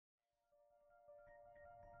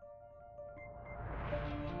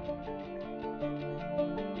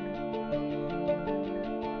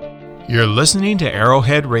You're listening to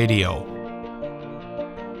Arrowhead Radio.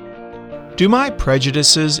 Do my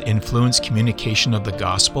prejudices influence communication of the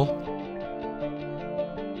gospel?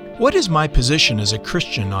 What is my position as a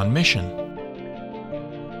Christian on mission?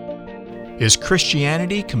 Is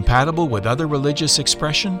Christianity compatible with other religious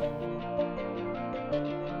expression?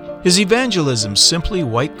 Is evangelism simply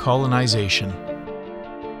white colonization?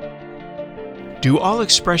 Do all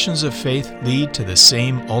expressions of faith lead to the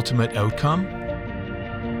same ultimate outcome?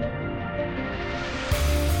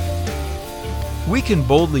 We can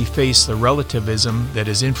boldly face the relativism that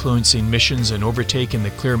is influencing missions and overtaking the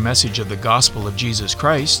clear message of the gospel of Jesus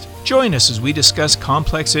Christ. Join us as we discuss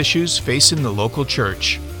complex issues facing the local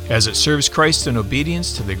church as it serves Christ in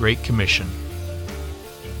obedience to the Great Commission.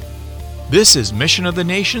 This is Mission of the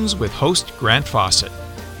Nations with host Grant Fawcett.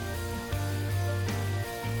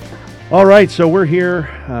 All right, so we're here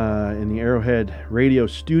in the Arrowhead Radio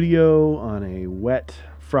studio on a wet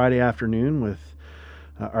Friday afternoon with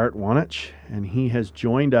Art Wanich, and he has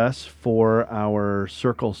joined us for our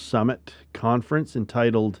Circle Summit conference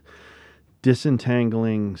entitled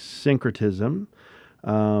Disentangling Syncretism.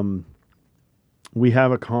 We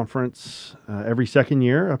have a conference every second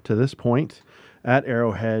year up to this point at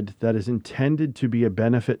Arrowhead that is intended to be a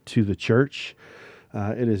benefit to the church.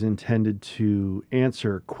 It is intended to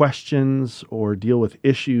answer questions or deal with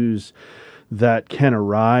issues that can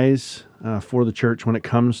arise for the church when it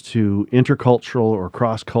comes to intercultural or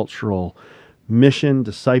cross-cultural mission,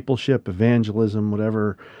 discipleship, evangelism,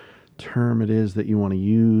 whatever term it is that you want to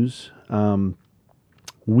use.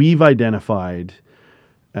 We've identified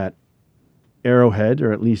at Arrowhead,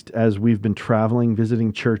 or at least as we've been traveling,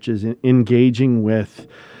 visiting churches, engaging with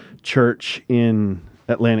church in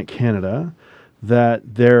Atlantic Canada,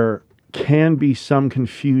 that there can be some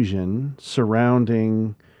confusion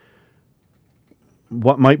surrounding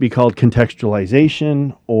what might be called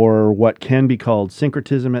contextualization or what can be called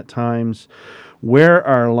syncretism at times. Where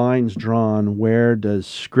are lines drawn? Where does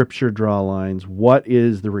Scripture draw lines? What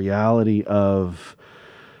is the reality of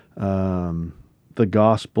the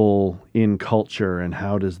gospel in culture, and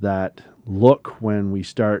how does that look when we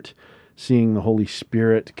start seeing the Holy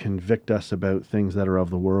Spirit convict us about things that are of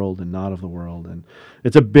the world and not of the world? And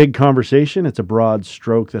it's a big conversation. It's a broad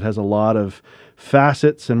stroke that has a lot of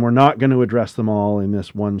facets, and we're not going to address them all in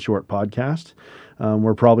this one short podcast.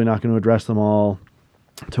 We're probably not going to address them all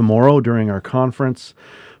tomorrow during our conference,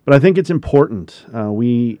 but I think it's important.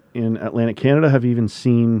 We in Atlantic Canada have even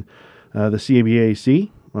seen the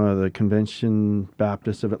CABAC, the Convention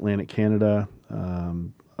Baptist of Atlantic Canada,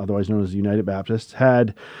 otherwise known as the United Baptists,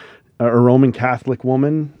 had a Roman Catholic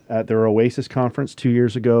woman at their Oasis conference 2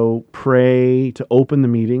 years ago pray to open the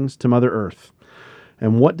meetings to Mother Earth.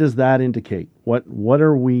 And what does that indicate? What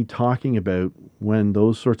are we talking about when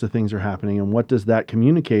those sorts of things are happening? And what does that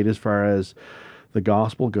communicate as far as the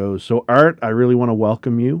gospel goes? So, Art, I really want to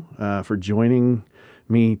welcome you for joining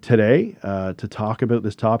me today to talk about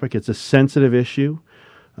this topic. It's a sensitive issue.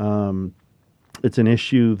 It's an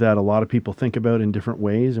issue that a lot of people think about in different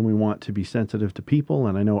ways, and we want to be sensitive to people.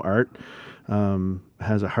 And I know Art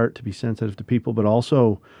has a heart to be sensitive to people, but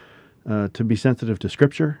also to be sensitive to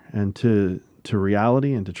Scripture and to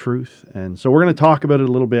reality and to truth. And so we're going to talk about it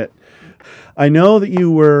a little bit. I know that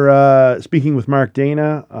you were speaking with Mark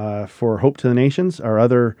Dana for Hope to the Nations, our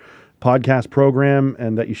other podcast program,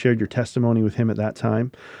 and that you shared your testimony with him at that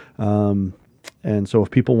time. And so if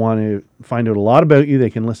people want to find out a lot about you, they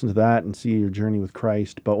can listen to that and see your journey with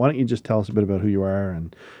Christ. But why don't you just tell us a bit about who you are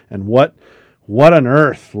and what on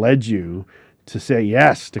earth led you to say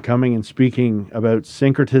yes to coming and speaking about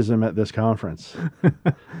syncretism at this conference?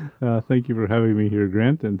 Thank you for having me here,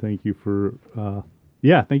 Grant, and thank you for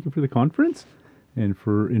the conference and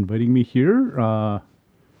for inviting me here. I'm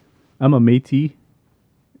a Métis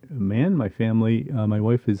man. My family, my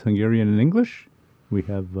wife is Hungarian and English. We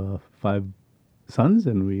have 5 sons,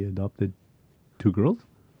 and we adopted 2 girls.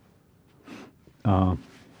 I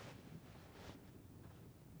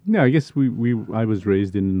guess I was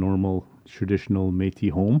raised in a normal, traditional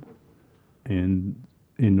Métis home, and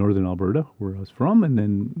in northern Alberta, where I was from, and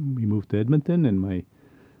then we moved to Edmonton, and my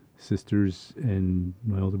sisters and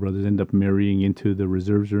my older brothers ended up marrying into the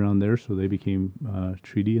reserves around there, so they became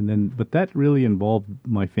treaty, but that really involved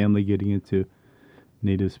my family getting into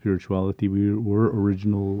Native spirituality. We were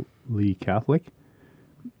originally Catholic,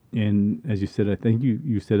 and as you said, I think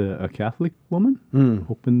you said a Catholic woman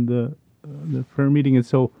opened the prayer meeting, and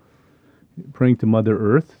so praying to Mother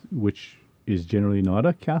Earth, which is generally not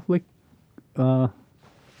a Catholic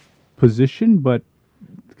position, but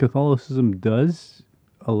Catholicism does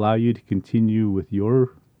allow you to continue with your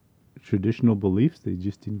traditional beliefs. They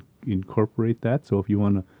just incorporate that. So if you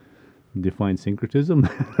want to define syncretism.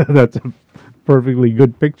 That's a perfectly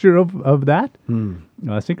good picture of that.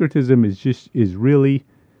 Syncretism is really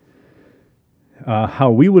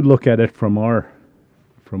how we would look at it from our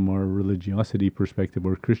religiosity perspective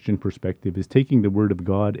or Christian perspective, is taking the Word of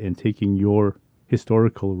God and taking your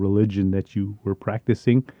historical religion that you were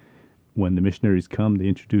practicing. When the missionaries come, they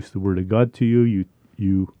introduce the Word of God to you.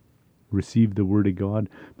 You receive the Word of God,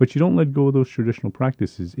 but you don't let go of those traditional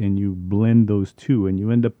practices, and you blend those two, and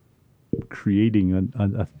you end up creating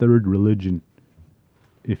a third religion,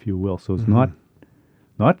 if you will. So it's not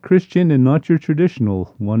Christian and not your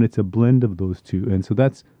traditional one. It's a blend of those two, and so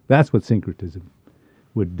that's what syncretism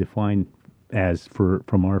would define as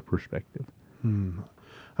from our perspective.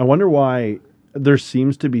 I wonder why there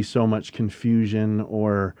seems to be so much confusion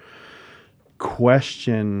or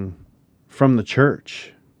question from the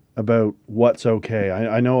church about what's okay.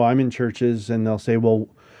 I know I'm in churches and they'll say, well,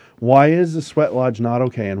 why is the sweat lodge not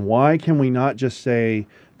okay? And why can we not just say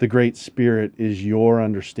the Great Spirit is your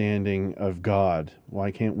understanding of God?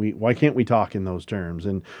 Why can't we talk in those terms?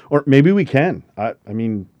 Or maybe we can. I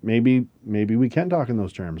mean, maybe we can talk in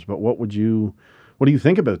those terms, but what do you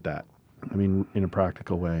think about that? I mean, in a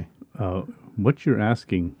practical way. What you're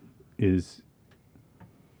asking is,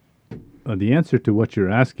 the answer to what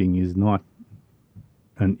you're asking is not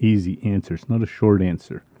an easy answer. It's not a short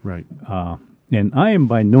answer. Right. And I am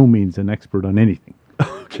by no means an expert on anything.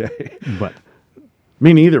 Okay. But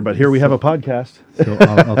me neither, but here we have a podcast. So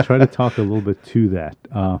I'll try to talk a little bit to that.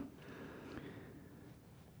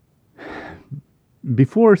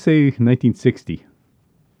 Before, say, 1960,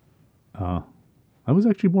 I was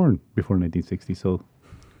actually born before 1960, so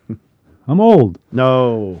I'm old.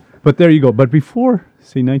 No. But there you go. But before,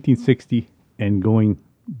 say, 1960 and going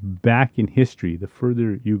back in history, the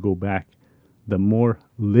further you go back, the more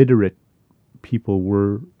literate people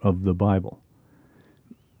were of the Bible.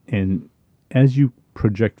 And as you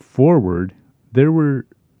project forward, there were,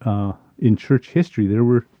 in church history, there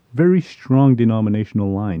were very strong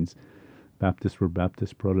denominational lines. Baptists were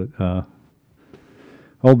Baptist,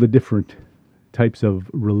 all the different types of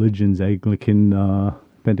religions, Anglican,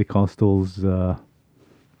 Pentecostals,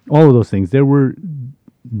 all of those things. There were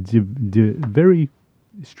very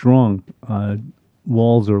strong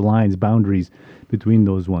walls or lines, boundaries between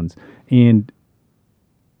those ones. And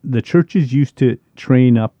the churches used to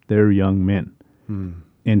train up their young men.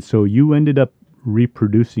 And so you ended up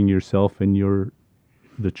reproducing yourself, and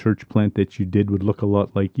the church plant that you did would look a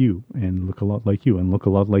lot like you, and look a lot like you, and look a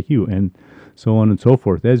lot like you, and so on and so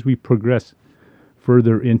forth. As we progress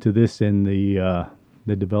further into this and the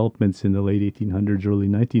developments in the late 1800s, early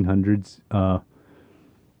 1900s,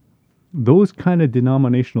 those kind of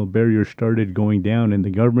denominational barriers started going down, and the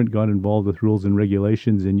government got involved with rules and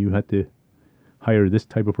regulations, and you had to hire this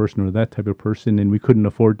type of person or that type of person, and we couldn't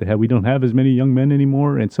afford to we don't have as many young men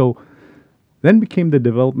anymore. And so then became the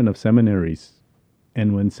development of seminaries.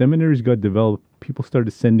 And when seminaries got developed, people started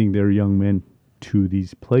sending their young men to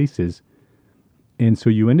these places. And so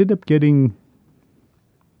you ended up getting,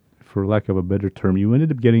 for lack of a better term, you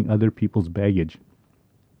ended up getting other people's baggage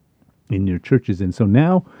in your churches. And so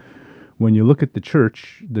now, when you look at the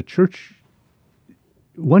church,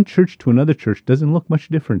 one church to another church doesn't look much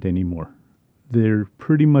different anymore. They're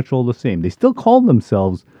pretty much all the same. They still call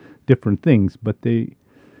themselves different things, but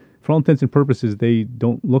for all intents and purposes, they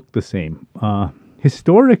don't look the same.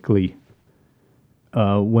 Historically,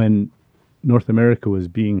 when North America was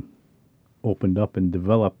being opened up and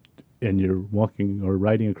developed, and you're walking or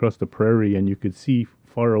riding across the prairie and you could see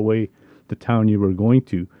far away the town you were going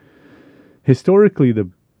to, historically, the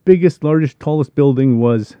biggest, largest, tallest building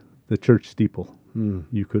was the church steeple.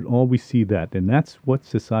 You could always see that, and that's what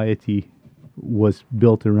society was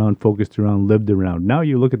built around, focused around, lived around. Now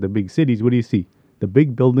you look at the big cities, what do you see? The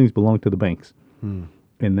big buildings belong to the banks.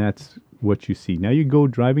 And that's what you see. Now you go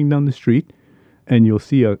driving down the street and you'll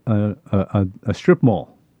see a strip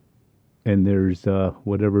mall. And there's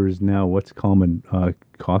whatever is now what's common,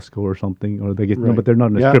 Costco or something, or they get no, but they're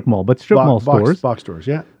not in a strip mall, but strip mall stores. Box stores,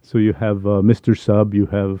 yeah. So you have Mr. Sub, you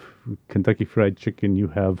have Kentucky Fried Chicken, you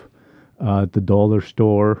have the dollar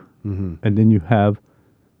store, and then you have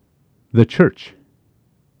the church,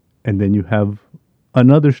 and then you have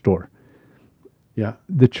another store. Yeah.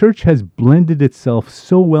 The church has blended itself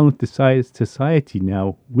so well into society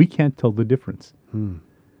now, we can't tell the difference.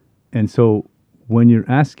 And so when you're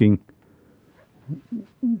asking,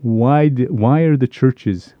 why are the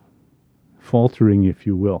churches faltering, if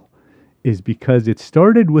you will, is because it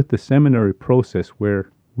started with the seminary process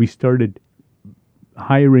where we started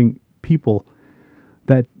hiring people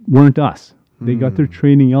that weren't us. They got their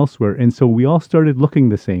training elsewhere. And so we all started looking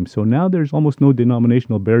the same. So now there's almost no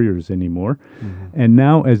denominational barriers anymore. And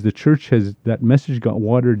now as the church that message got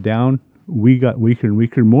watered down, we got weaker and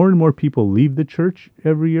weaker. More and more people leave the church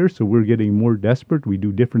every year. So we're getting more desperate. We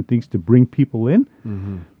do different things to bring people in.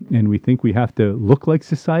 And we think we have to look like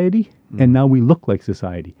society. And now we look like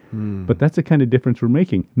society. But that's the kind of difference we're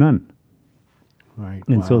making. None. Right.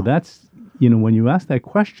 And so that's, when you ask that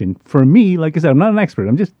question, for me, like I said, I'm not an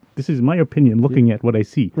expert. This is my opinion looking at what I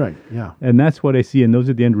see. Right, yeah. And that's what I see. And those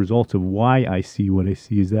are the end results of why I see what I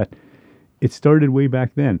see, is that it started way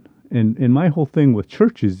back then. And my whole thing with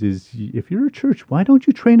churches is, if you're a church, why don't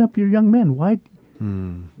you train up your young men? Why,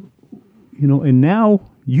 and now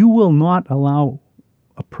you will not allow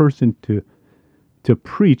a person to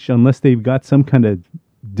preach unless they've got some kind of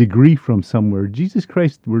degree from somewhere. Jesus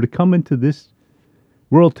Christ were to come into this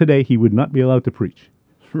world today, he would not be allowed to preach.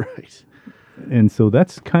 Right. And so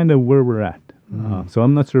that's kind of where we're at. So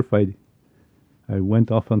I'm not sure if I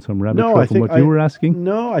went off on some rabbit trail from what you were asking.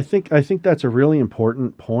 No, I think that's a really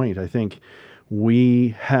important point. I think we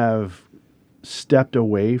have stepped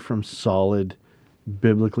away from solid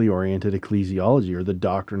biblically oriented ecclesiology, or the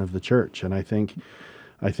doctrine of the church. And I think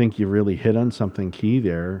you really hit on something key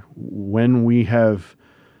there. When we have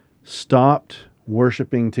stopped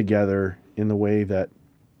worshiping together in the way that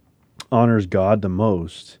honors God the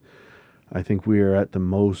most, I think we are at the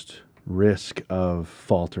most risk of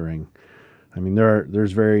faltering. I mean,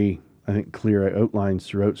 there's very, I think, clear outlines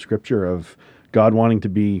throughout Scripture of God wanting to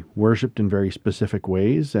be worshipped in very specific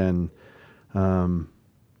ways, and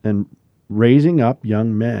raising up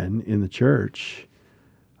young men in the church,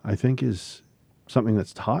 I think, is something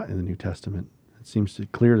that's taught in the New Testament. It seems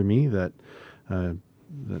clear to me that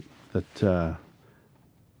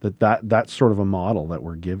that's sort of a model that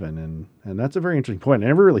we're given, and that's a very interesting point. I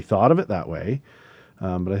never really thought of it that way,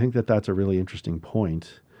 but I think that's a really interesting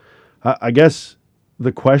point. I guess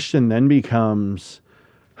the question then becomes,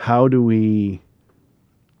 how do we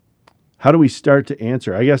start to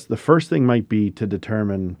answer? I guess the first thing might be to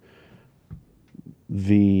determine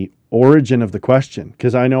the origin of the question,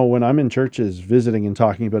 because I know when I'm in churches visiting and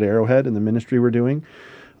talking about Arrowhead and the ministry we're doing,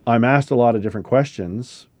 I'm asked a lot of different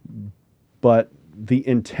questions, but the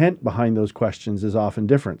intent behind those questions is often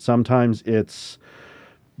different. Sometimes it's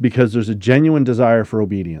because there's a genuine desire for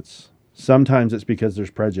obedience. Sometimes it's because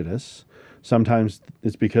there's prejudice. Sometimes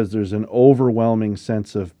it's because there's an overwhelming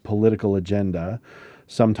sense of political agenda.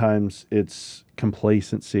 Sometimes it's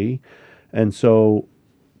complacency. And so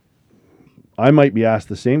I might be asked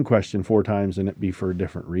the same question 4 times and it be for a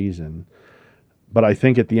different reason. But I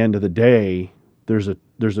think at the end of the day, there's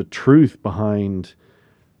a truth behind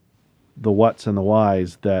the whats and the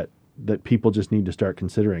whys that people just need to start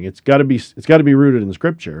considering. It's got to be rooted in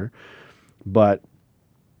Scripture, but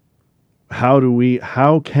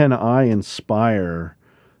how can I inspire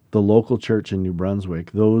the local church in New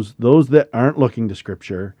Brunswick, those that aren't looking to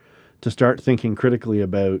Scripture, to start thinking critically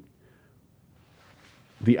about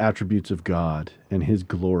the attributes of God and His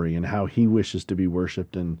glory and how He wishes to be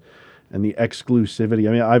worshipped, and the exclusivity.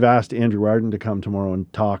 I mean, I've asked Andrew Arden to come tomorrow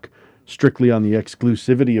and talk strictly on the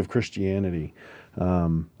exclusivity of Christianity.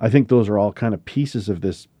 I think those are all kind of pieces of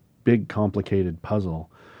this big, complicated puzzle.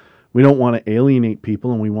 We don't want to alienate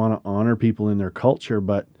people, and we want to honor people in their culture,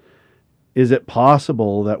 but is it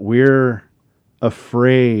possible that we're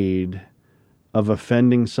afraid of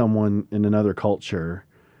offending someone in another culture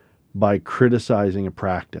by criticizing a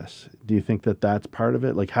practice? Do you think that that's part of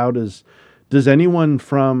it? Like, how does anyone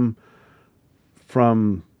from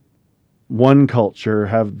one culture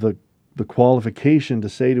have the qualification to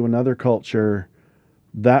say to another culture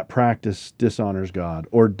that practice dishonors God?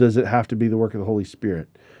 Or does it have to be the work of the Holy Spirit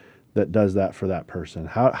that does that for that person?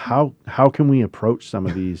 How can we approach some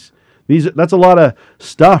of these? That's a lot of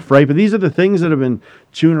stuff, right? But these are the things that have been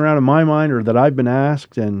chewing around in my mind, or that I've been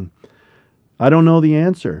asked, and I don't know the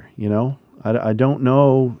answer. I don't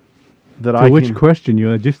know that so which question?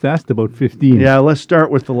 You just asked about 15. Yeah, let's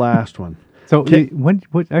start with the last one. So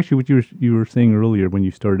what you were saying earlier when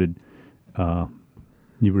you started,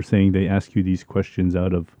 you were saying they ask you these questions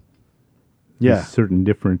out of these certain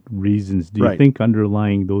different reasons. Do you think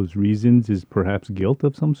underlying those reasons is perhaps guilt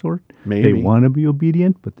of some sort? Maybe. They want to be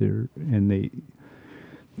obedient, but there's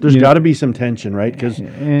got to be some tension, right? Because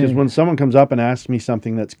when someone comes up and asks me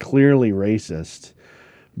something that's clearly racist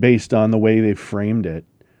based on the way they've framed it,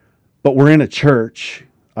 but we're in a church,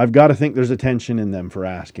 I've got to think there's a tension in them for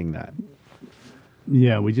asking that.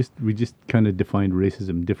 Yeah, we just kind of defined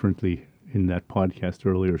racism differently in that podcast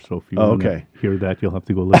earlier. So if you want to hear that, you'll have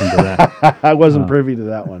to go listen to that. I wasn't privy to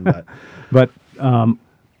that one, but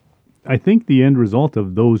I think the end result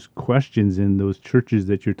of those questions in those churches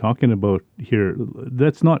that you're talking about here,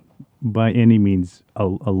 that's not by any means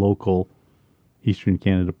a local Eastern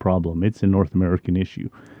Canada problem. It's a North American issue.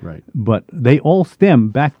 Right. But they all stem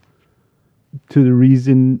back to the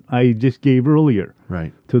reason I just gave earlier,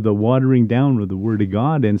 Right. to the watering down of the Word of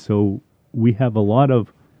God. And so we have a lot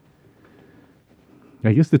of,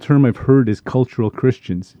 I guess the term I've heard is cultural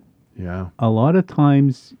Christians. Yeah. A lot of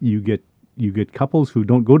times you get couples who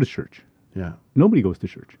don't go to church. Yeah. Nobody goes to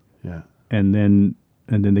church. Yeah. And then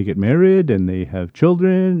they get married and they have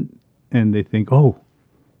children and they think, oh,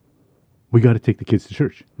 we got to take the kids to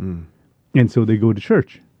church. And so they go to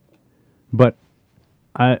church. But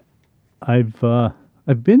I've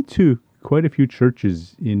been to quite a few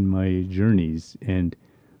churches in my journeys, and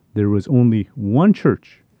there was only one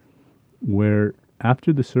church where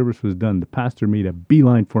after the service was done, the pastor made a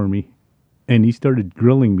beeline for me, and he started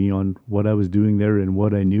grilling me on what I was doing there and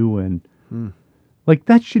what I knew. And like,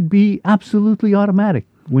 that should be absolutely automatic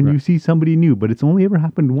when you see somebody new, but it's only ever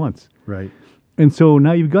happened once. Right. And so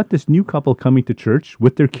now you've got this new couple coming to church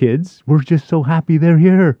with their kids. We're just so happy they're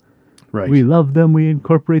here. Right. We love them. We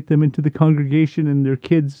incorporate them into the congregation, and their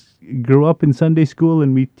kids grow up in Sunday school,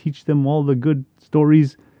 and we teach them all the good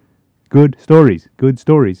stories.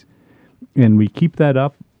 And we keep that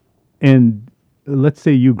up. And let's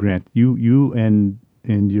say you, Grant, you and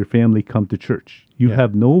your family come to church. You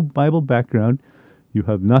have no Bible background. You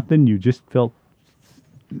have nothing. You just felt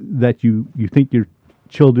that you think your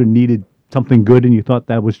children needed something good, and you thought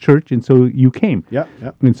that was church, and so you came. Yeah.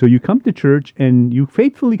 Yeah. And so you come to church, and you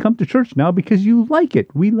faithfully come to church now because you like it.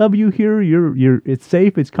 We love you here. It's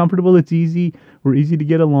safe, it's comfortable, it's easy. We're easy to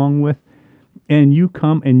get along with. And you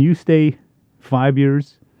come and you stay 5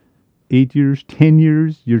 years, 8 years, 10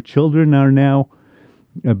 years. Your children are now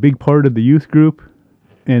a big part of the youth group.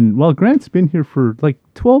 And well, Grant's been here for like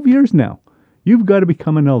 12 years now. You've got to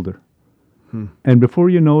become an elder. And before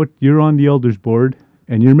you know it, you're on the elders board,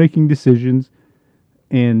 and you're making decisions,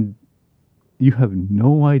 and you have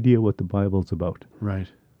no idea what the Bible's about. Right.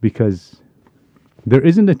 Because there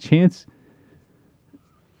isn't a chance,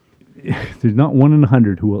 there's not 1 in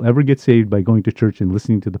 100 who will ever get saved by going to church and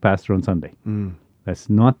listening to the pastor on Sunday. That's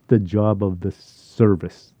not the job of the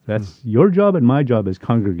service. That's your job, and my job as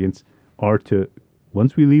congregants are to,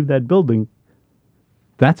 once we leave that building,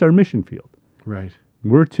 that's our mission field. Right.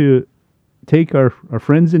 We're to take our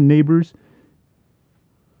friends and neighbors,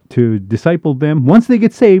 to disciple them. Once they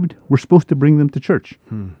get saved, we're supposed to bring them to church.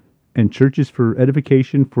 And church is for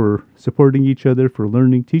edification, for supporting each other, for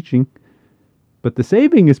learning, teaching. But the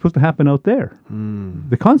saving is supposed to happen out there.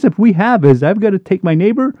 The concept we have is I've got to take my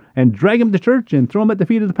neighbor and drag him to church and throw him at the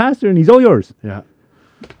feet of the pastor, and he's all yours. Yeah.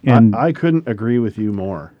 And I couldn't agree with you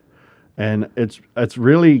more. And it's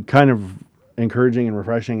really kind of encouraging and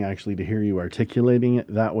refreshing, actually, to hear you articulating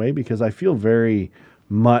it that way, because I feel very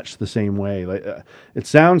much the same way. Like it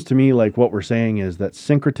sounds to me like what we're saying is that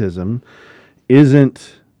syncretism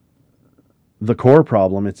isn't the core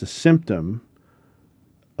problem, it's a symptom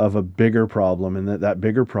of a bigger problem, and that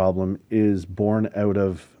bigger problem is born out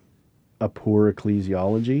of a poor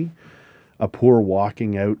ecclesiology, a poor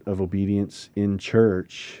walking out of obedience in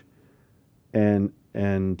church, and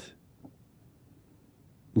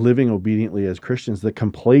living obediently as Christians. The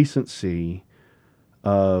complacency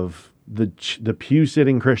of the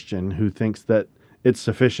pew-sitting Christian who thinks that it's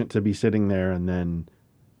sufficient to be sitting there and then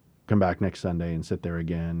come back next Sunday and sit there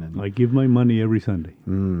again. And I give my money every Sunday.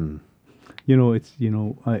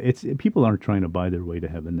 It's people aren't trying to buy their way to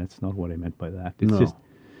heaven. That's not what I meant by that. It's just,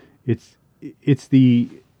 it's the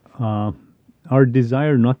our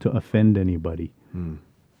desire not to offend anybody,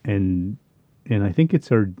 and I think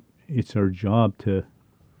it's our job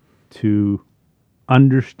to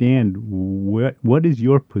understand what is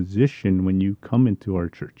your position when you come into our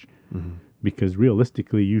church. Because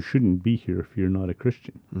realistically, you shouldn't be here if you're not a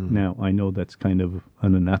Christian. Now, I know that's kind of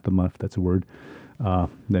an anathema, if that's a word,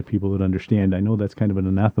 that people would understand. I know that's kind of an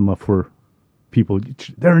anathema for people.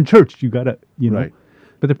 They're in church, you gotta, Right.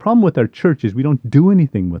 But the problem with our church is we don't do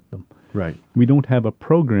anything with them. Right. We don't have a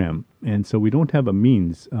program, and so we don't have a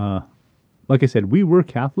means. Like I said, we were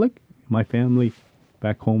Catholic. My family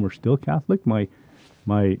back home were still Catholic. My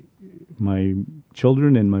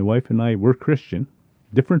children and my wife and I were Christian,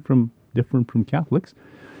 different from Catholics,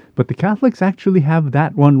 but the Catholics actually have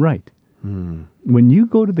that one right. When you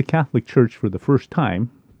go to the Catholic Church for the first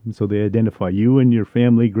time, so they identify you and your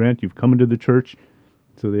family, Grant, you've come into the church,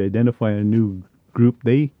 so they identify a new group.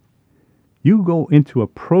 You go into a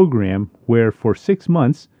program where for 6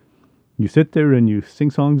 months you sit there and you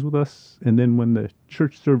sing songs with us, and then when the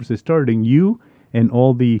church service is starting, you and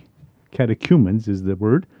all the catechumens is the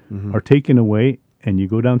word, are taken away, and you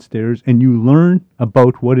go downstairs and you learn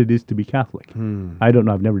about what it is to be Catholic. I don't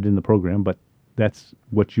know, I've never done the program, but that's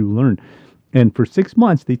what you learn. And for 6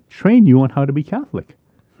 months, they train you on how to be Catholic.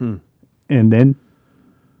 And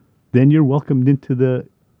then you're welcomed into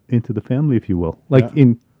the family, if you will. Like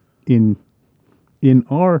in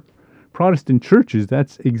our Protestant churches,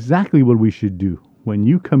 that's exactly what we should do. When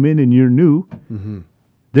you come in and you're new,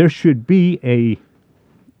 there should be a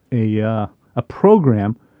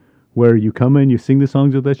program where you come in, you sing the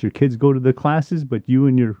songs with us, your kids go to the classes, but you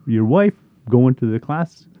and your wife go into the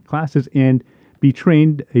classes and be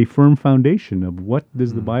trained a firm foundation of what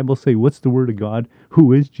does the Bible say, what's the Word of God,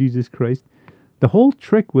 who is Jesus Christ. The whole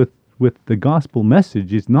trick with the gospel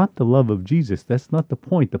message is not the love of Jesus. That's not the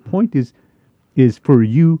point. The point is for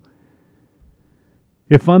you.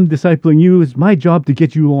 If I'm discipling you, it's my job to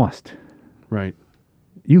get you lost. Right.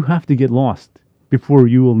 You have to get lost before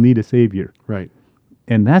you will need a Savior. Right.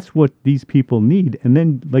 And that's what these people need. And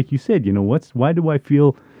then, like you said, why do I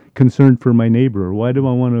feel concerned for my neighbor? Or why do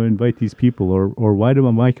I want to invite these people? Or why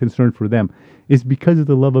am I concerned for them? It's because of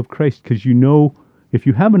the love of Christ. Because if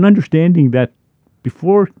you have an understanding that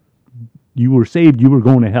before you were saved, you were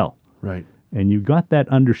going to hell. Right. And you got that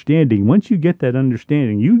understanding. Once you get that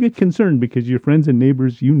understanding, you get concerned because your friends and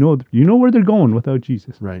neighbors, you know where they're going without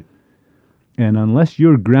Jesus. Right. And unless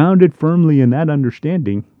you're grounded firmly in that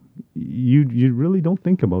understanding, you really don't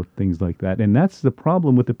think about things like that. And that's the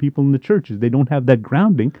problem with the people in the churches. They don't have that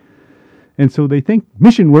grounding. And so they think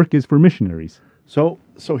mission work is for missionaries. So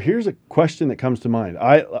here's a question that comes to mind.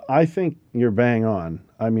 I think you're bang on.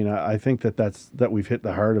 I mean, I think that we've hit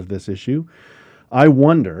the heart of this issue. I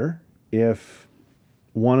wonder if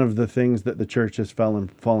one of the things that the church has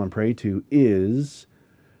fallen prey to is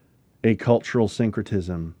a cultural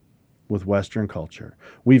syncretism with Western culture.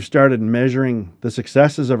 We've started measuring the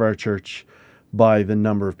successes of our church by the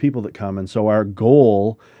number of people that come. And so our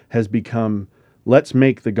goal has become, let's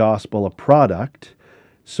make the gospel a product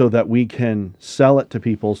so that we can sell it to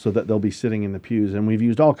people so that they'll be sitting in the pews. And we've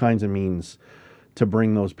used all kinds of means to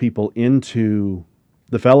bring those people into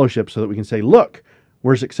the fellowship so that we can say, look,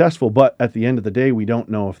 we're successful, but at the end of the day, we don't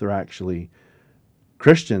know if they're actually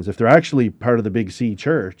Christians, if they're actually part of the Big C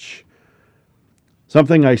church.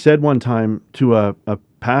 Something I said one time to a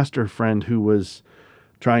pastor friend who was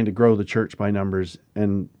trying to grow the church by numbers,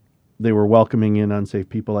 and they were welcoming in unsaved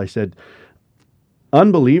people. I said,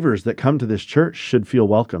 unbelievers that come to this church should feel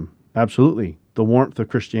welcome. Absolutely. The warmth of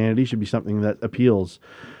Christianity should be something that appeals,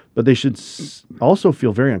 but they should also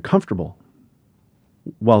feel very uncomfortable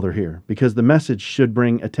while they're here, because the message should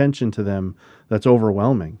bring attention to them that's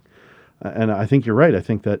overwhelming. And I think you're right. I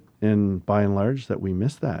think that by and large that we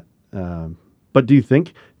miss that. But do you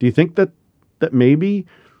think that maybe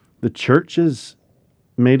the church has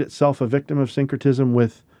made itself a victim of syncretism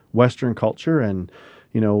with Western culture and,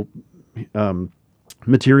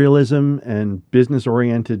 materialism and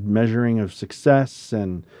business-oriented measuring of success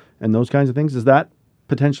and those kinds of things? Is that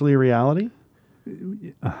potentially a reality?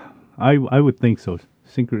 I would think so.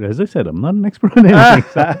 As I said, I'm not an expert on anything.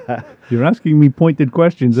 So you're asking me pointed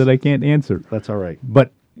questions that I can't answer. That's all right.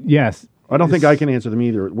 But yes. I don't think I can answer them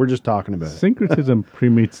either. We're just talking about it. Syncretism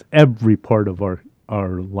permeates every part of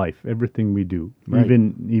our life, everything we do. Right.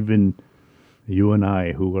 Even you and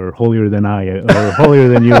I, who are holier than I, or holier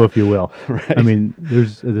than you, if you will. Right. I mean,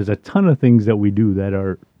 there's a ton of things that we do that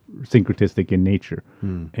are syncretistic in nature.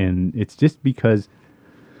 And it's just because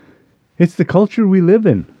it's the culture we live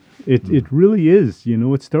in. It really is.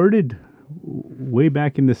 It started way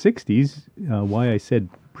back in the 60s, why I said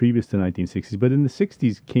previous to 1960s, but in the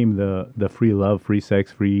 60s came the free love, free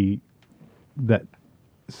sex, that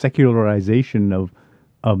secularization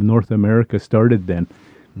of North America started then.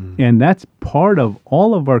 And that's part of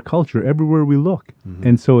all of our culture everywhere we look.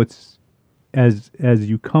 And so it's as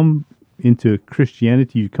you come into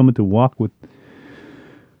Christianity, you come into walk with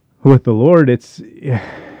the Lord,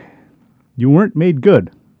 you weren't made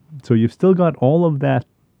good. So you've still got all of that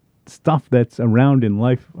stuff that's around in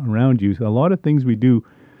life around you. So a lot of things we do,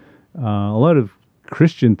 a lot of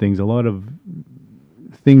Christian things, a lot of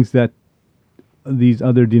things that these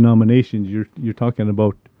other denominations, you're talking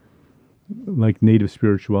about, like native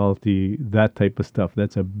spirituality, that type of stuff.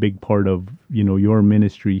 That's a big part of your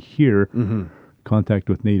ministry here, contact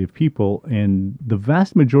with native people, and the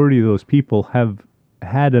vast majority of those people have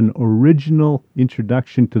had an original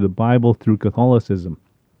introduction to the Bible through Catholicism,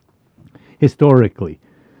 historically.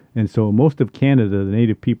 And so most of Canada, the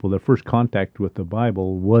native people, their first contact with the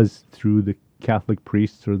Bible was through the Catholic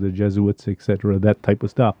priests or the Jesuits, etc., that type of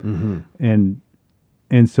stuff. And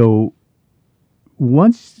so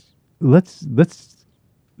once let's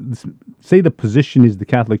say the position is the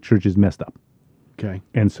Catholic Church is messed up. Okay.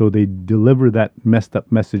 And so they deliver that messed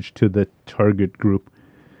up message to the target group.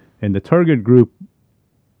 And the target group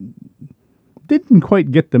didn't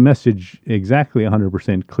quite get the message exactly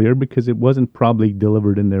 100% clear because it wasn't probably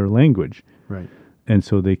delivered in their language. Right. And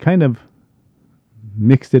so they kind of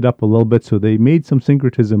mixed it up a little bit. So they made some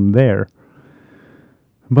syncretism there.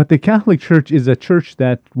 But the Catholic Church is a church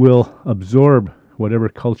that will absorb whatever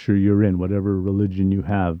culture you're in, whatever religion you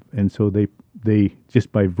have. And so they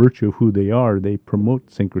just by virtue of who they are, they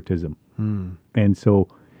promote syncretism. And so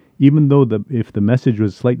even though if the message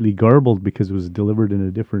was slightly garbled because it was delivered in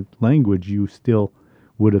a different language, you still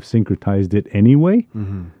would have syncretized it anyway.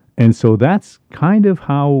 And so that's kind of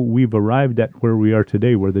how we've arrived at where we are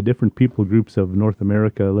today, where the different people groups of North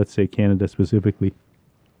America, let's say Canada specifically,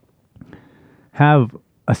 have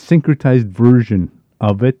a syncretized version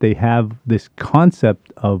of it. They have this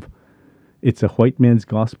concept of it's a white man's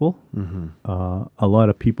gospel. A lot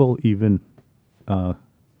of people, even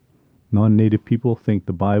non-native people, think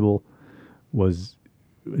the Bible is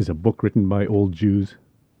a book written by old Jews,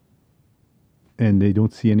 and they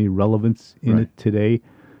don't see any relevance in it today.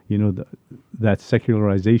 You know, that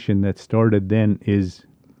secularization that started then is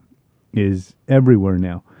everywhere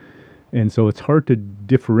now, and so it's hard to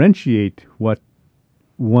differentiate what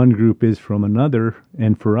one group is from another.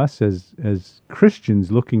 And for us as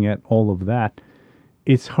Christians looking at all of that,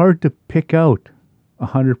 it's hard to pick out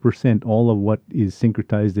 100% all of what is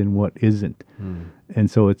syncretized and what isn't.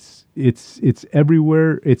 And so it's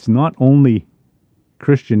everywhere. It's not only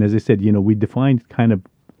Christian, as I said, you know, we defined kind of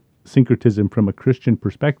syncretism from a Christian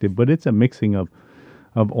perspective, but it's a mixing of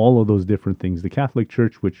all of those different things. The Catholic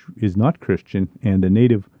Church, which is not Christian, and the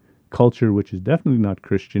native culture, which is definitely not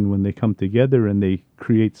Christian, when they come together and they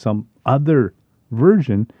create some other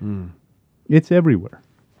version, it's everywhere.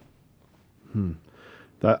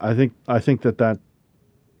 I think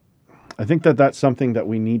that's something that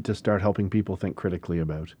we need to start helping people think critically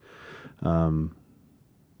about.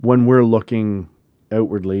 When we're looking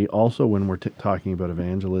outwardly, also when we're talking about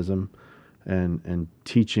evangelism and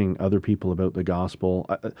teaching other people about the gospel,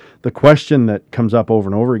 the question that comes up over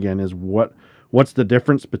and over again is what's the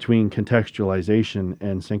difference between contextualization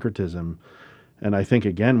and syncretism? And I think,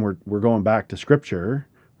 again, we're going back to Scripture,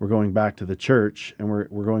 we're going back to the church, and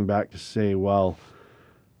we're going back to say, well,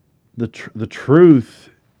 the truth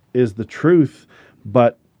is the truth,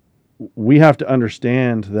 but we have to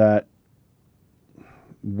understand that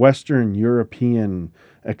Western European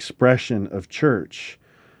expression of church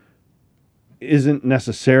isn't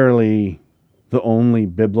necessarily the only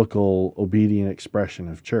biblical obedient expression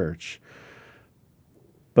of church.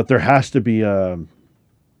 But there has to be a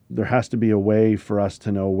way for us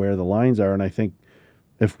to know where the lines are. And I think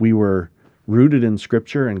if we were rooted in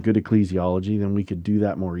Scripture and good ecclesiology, then we could do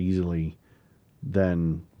that more easily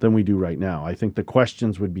than we do right now. I think the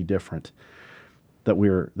questions would be different that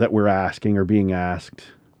we're asking or being asked,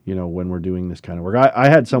 you know, when we're doing this kind of work. I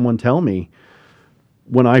had someone tell me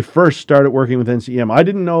when I first started working with NCEM, I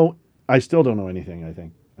didn't know, I still don't know anything, I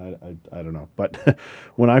think. I don't know. But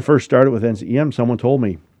when I first started with NCEM, someone told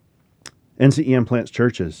me, NCEM plants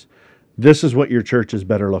churches. This is what your churches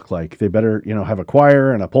better look like. They better, you know, have a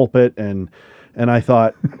choir and a pulpit. And I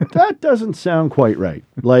thought, that doesn't sound quite right.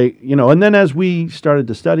 Like, you know, and then as we started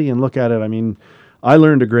to study and look at it, I mean, I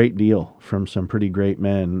learned a great deal from some pretty great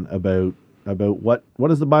men about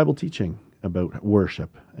what is the Bible teaching about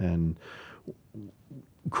worship. And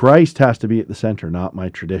Christ has to be at the center, not my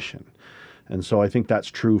tradition. And so I think that's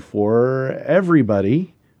true for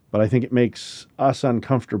everybody, but I think it makes us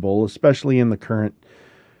uncomfortable, especially in the current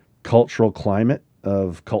cultural climate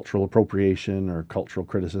of cultural appropriation or cultural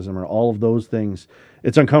criticism or all of those things.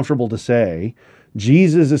 It's uncomfortable to say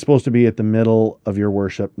Jesus is supposed to be at the middle of your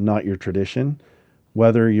worship, not your tradition,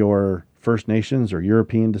 whether you're First Nations or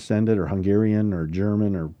European descended or Hungarian or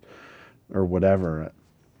German or whatever.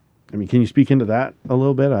 I mean, can you speak into that a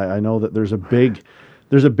little bit? I know that there's a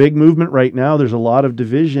big movement right now. There's a lot of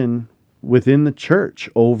division within the church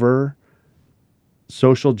over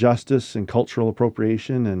social justice and cultural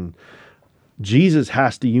appropriation, and Jesus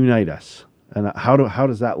has to unite us. And how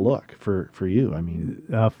does that look for you? I mean,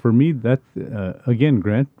 for me, that again,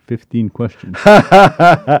 Grant, 15 questions.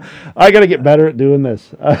 I got to get better at doing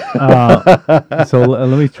this. So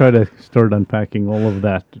let me try to start unpacking all of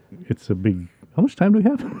that. It's a big. How much time do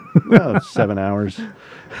we have? 7 hours.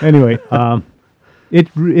 Anyway,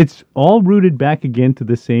 it's all rooted back again to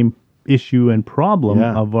the same issue and problem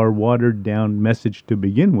of our watered down message to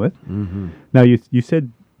begin with. Mm-hmm. Now, you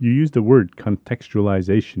said you used the word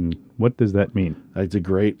contextualization. What does that mean? It's a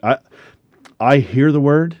great. I hear the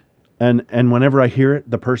word. And whenever I hear it,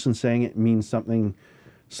 the person saying it means something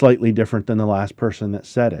slightly different than the last person that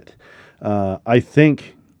said it. I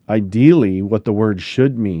think ideally what the word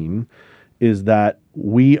should mean is that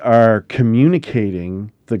we are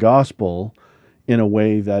communicating the gospel in a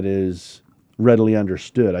way that is readily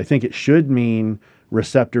understood. I think it should mean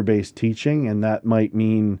receptor-based teaching, and that might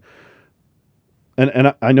mean,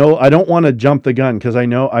 and I know I don't want to jump the gun because I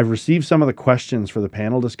know I've received some of the questions for the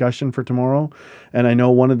panel discussion for tomorrow, and I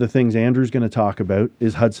know one of the things Andrew's going to talk about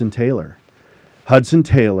is Hudson Taylor. Hudson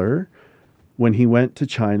Taylor, when he went to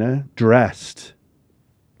China, dressed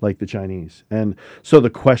like the Chinese. And so the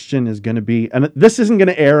question is going to be, and this isn't going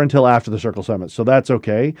to air until after the Circle Summit, so that's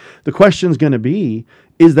okay. The question is going to be,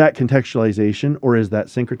 is that contextualization or is that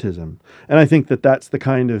syncretism? And I think that that's the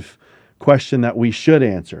kind of question that we should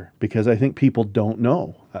answer, because I think people don't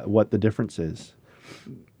know what the difference is.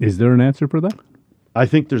 Is there an answer for that? I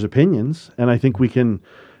think there's opinions, and I think we can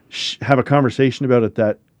have a conversation about it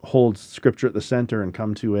that holds Scripture at the center and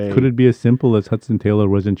come to a... Could it be as simple as Hudson Taylor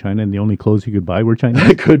was in China and the only clothes he could buy were Chinese?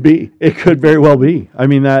 It could be. It could very well be. I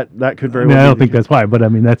mean, that could very well be. I don't think that's why, but I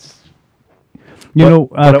mean, that's...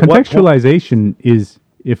 Contextualization is,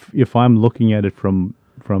 if I'm looking at it from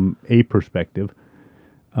a perspective,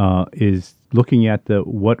 is looking at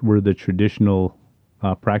what were the traditional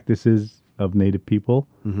practices of Native people,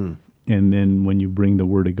 and then when you bring the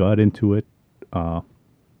Word of God into it,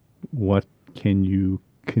 what can you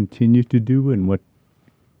continue to do and what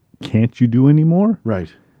can't you do anymore?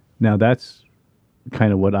 Right. Now that's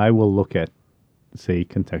kind of what I will look at, say,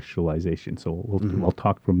 contextualization. So I'll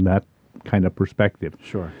talk from that kind of perspective.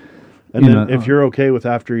 Sure. And then if you're okay with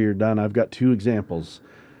after you're done, I've got 2 examples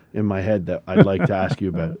in my head that I'd like to ask you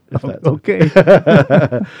about. If that's okay.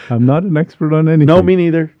 I'm not an expert on anything. No, me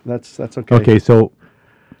neither. That's okay. Okay, so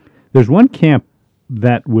there's one camp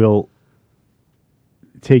that will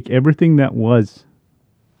take everything that was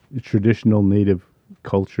traditional Native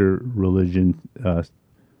culture, religion,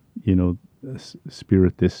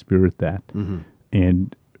 spirit this, spirit that,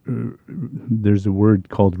 and there's a word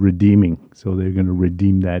called redeeming. So they're going to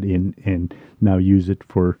redeem that in and now use it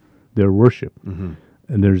for their worship. And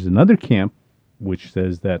there's another camp which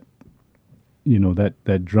says that,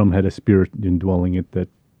 that drum had a spirit indwelling it, that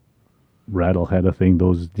rattle had a thing.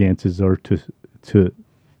 Those dances are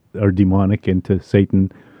are demonic and to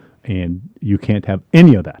Satan, and you can't have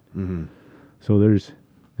any of that. So there's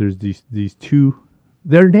these 2.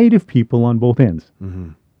 They're Native people on both ends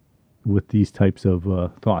with these types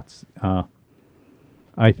of thoughts.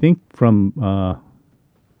 I think from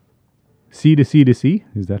sea to sea to sea,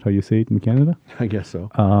 is that how you say it in Canada? I guess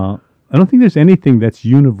so. I don't think there's anything that's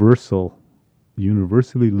universally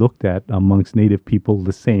looked at amongst Native people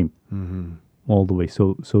the same all the way.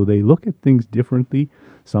 So they look at things differently.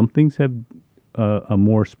 Some things have a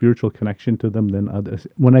more spiritual connection to them than others.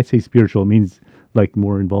 When I say spiritual, it means like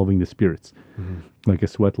more involving the spirits. Like a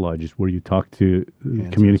sweat lodge is where you talk to,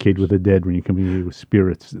 communicate with the dead, when you communicate with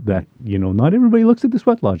spirits. That, not everybody looks at the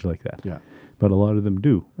sweat lodge like that. Yeah. But a lot of them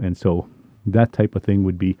do. And so that type of thing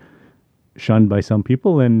would be shunned by some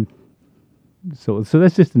people. And so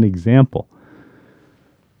that's just an example.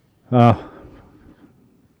 For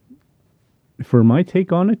my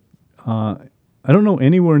take on it, I don't know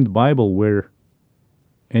anywhere in the Bible where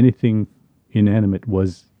anything inanimate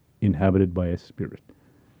was inhabited by a spirit.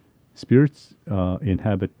 Spirits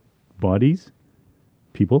inhabit bodies,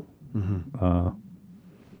 people,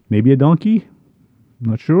 maybe a donkey,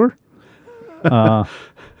 not sure. Now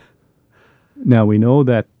we know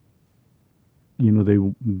that, they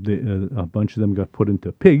a bunch of them got put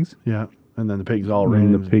into pigs. Yeah, and then the pigs all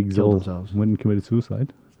ran and killed themselves. Went and committed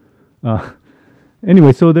suicide.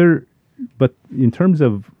 Anyway, but in terms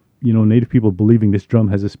of, Native people believing this drum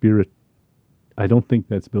has a spirit, I don't think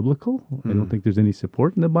that's biblical. I don't think there's any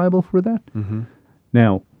support in the Bible for that.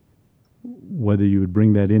 Now, whether you would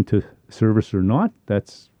bring that into service or not,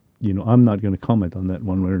 that's, I'm not going to comment on that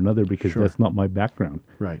one way or another, because that's not my background.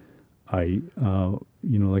 Right.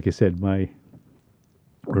 Like I said, my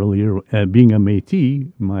earlier, being a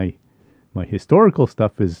Métis, my historical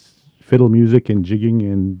stuff is fiddle music and jigging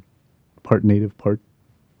and part Native, part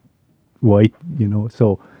white,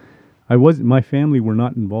 so my family were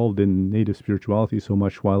not involved in Native spirituality so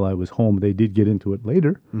much while I was home. They did get into it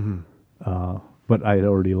later, but I had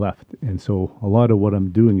already left. And so a lot of what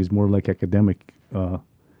I'm doing is more like academic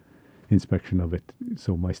inspection of it.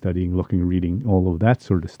 So my studying, looking, reading, all of that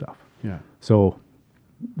sort of stuff. Yeah. So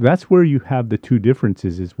that's where you have the 2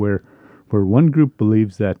 differences, is where one group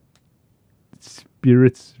believes that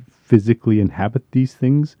spirits physically inhabit these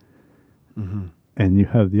things, and you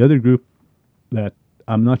have the other group that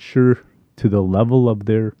I'm not sure to the level of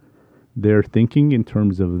their their thinking in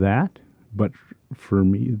terms of that, but for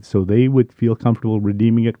me, so they would feel comfortable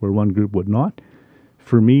redeeming it where one group would not.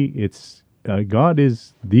 For me, it's God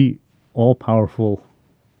is the all-powerful,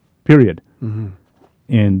 period.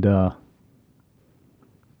 And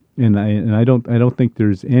I don't think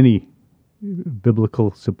there's any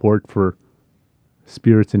biblical support for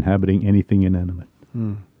spirits inhabiting anything inanimate.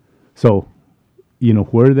 So,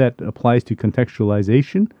 where that applies to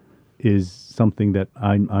contextualization is something that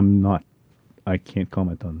I can't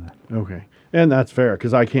comment on that. Okay. And that's fair,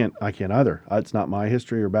 because I can't either. It's not my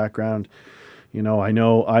history or background. I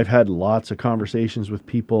know I've had lots of conversations with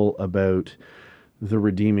people about the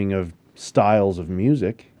redeeming of styles of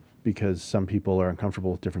music, because some people are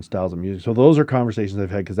uncomfortable with different styles of music. So those are conversations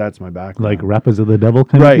I've had, because that's my background. Like rap is of the devil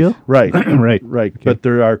kind Right, of deal? right, Right. right. Okay. But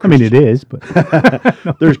there are I mean, it is, but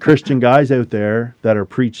there's Christian guys out there that are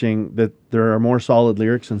preaching that there are more solid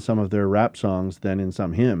lyrics in some of their rap songs than in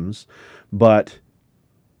some hymns, but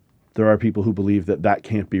there are people who believe that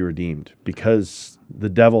can't be redeemed because the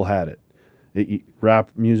devil had it.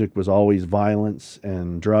 Rap music was always violence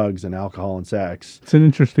and drugs and alcohol and sex. it's an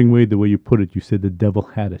interesting way, the way you put it. You said the devil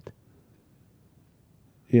had it.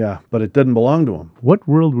 Yeah, but it didn't belong to him. What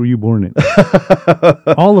world were you born in?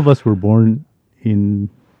 All of us were born in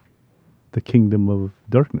the kingdom of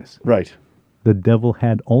darkness. Right, The devil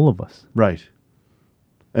had all of us. right.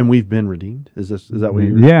 And we've been redeemed? Is that what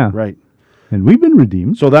you're... Yeah. Right. And we've been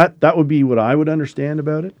redeemed. So that would be what I would understand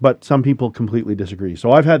about it, but some people completely disagree.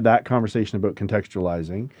 So I've had that conversation about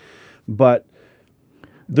contextualizing, but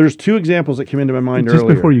there's two examples that came into my mind Just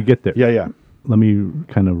earlier. before you get there, Yeah. let me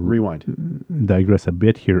kind of Rewind. digress a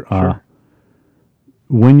bit here. Sure.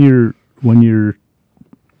 When you're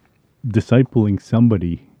discipling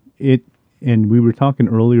somebody, and we were talking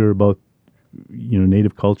earlier about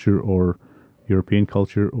native culture or European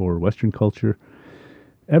culture or Western culture.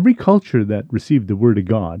 Every culture that received the word of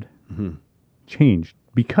God changed,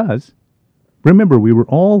 because remember, we were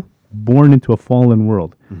all born into a fallen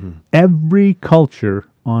world. Every culture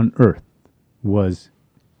on earth was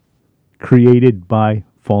created by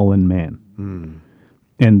fallen man.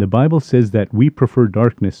 And the Bible says that we prefer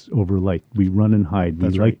darkness over light. We run and hide.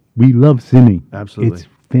 That's right. We love sinning. Absolutely. It's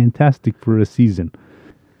fantastic for a season.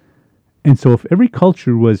 And so if every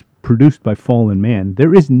culture was produced by fallen man,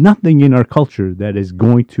 there is nothing in our culture that is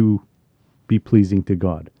going to be pleasing to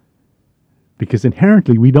God. Because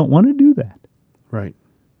inherently we don't want to do that. Right.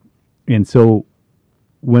 And so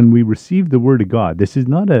when we receive the word of God, this is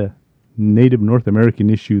not a native North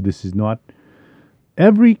American issue. This is not...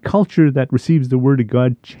 Every culture that receives the word of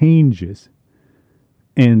God changes.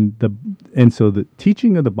 And so the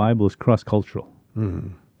teaching of the Bible is cross-cultural.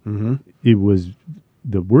 It was...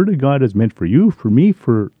 The word of God is meant for you, for me,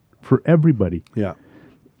 for everybody. Yeah.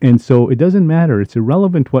 And so it doesn't matter. It's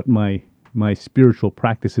irrelevant what my spiritual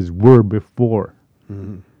practices were before.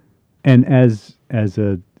 And as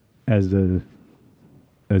a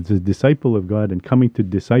disciple of God and coming to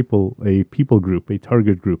disciple a people group, a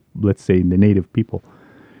target group, let's say the native people,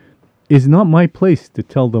 is not my place to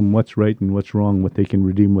tell them what's right and what's wrong, what they can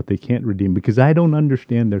redeem, what they can't redeem, because I don't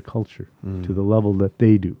understand their culture to the level that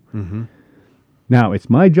they do. Now, it's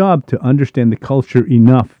my job to understand the culture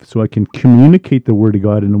enough so I can communicate the Word of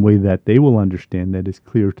God in a way that they will understand, that is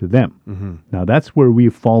clear to them. Now, that's where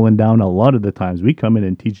we've fallen down a lot of the times. We come in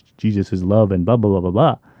and teach Jesus is love and blah, blah, blah, blah,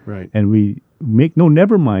 blah. Right. And we make no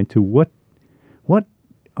never mind to what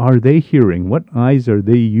are they hearing? What eyes are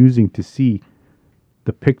they using to see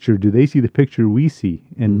the picture? Do they see the picture we see?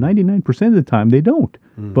 And 99% of the time, they don't.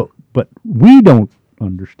 But we don't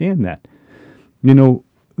understand that.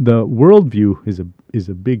 The worldview is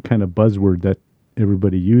a big kind of buzzword that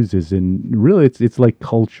everybody uses, and really it's like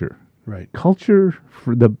culture. Right. Culture,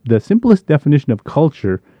 for the simplest definition of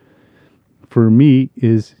culture for me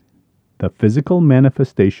is the physical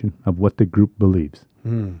manifestation of what the group believes.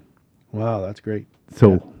 Wow, that's great.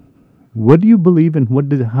 So what do you believe and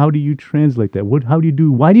how do you translate that? Why do you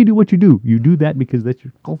do what you do? You do that because that's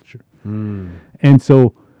your culture. And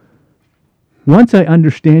so once I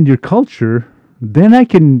understand your culture, then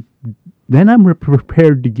I'm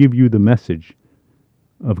prepared to give you the message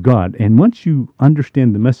of God. And once you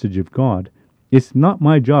understand the message of God, it's not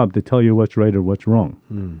my job to tell you what's right or what's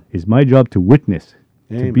wrong. It's my job to witness,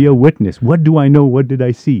 to be a witness. What do I know? What did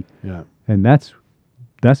I see? Yeah. And that's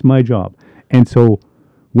my job. And so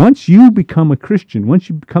once you become a Christian, once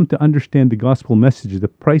you come to understand the gospel message, the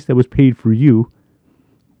price that was paid for you,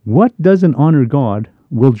 what doesn't honor God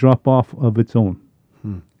will drop off of its own.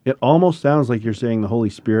 It almost sounds like you're saying the Holy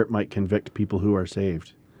Spirit might convict people who are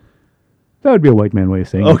saved. That would be a white man way of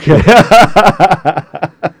saying it. Okay.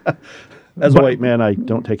 As a But- white man, I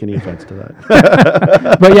don't take any offense to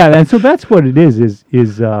that. but yeah, and so that's what it is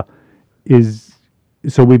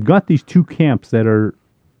so we've got these two camps that are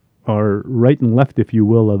right and left, if you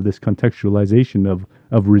will, of this contextualization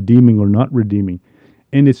of redeeming or not redeeming.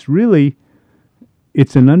 And it's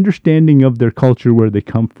an understanding of their culture, where they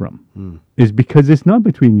come from, is because it's not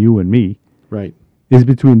between you and me, Right. it's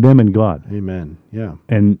between them and God. Amen. Yeah.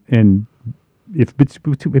 And if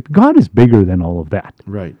God is bigger than all of that.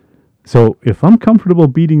 Right. So if I'm comfortable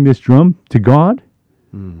beating this drum to God,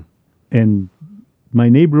 and my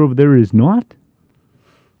neighbor over there is not,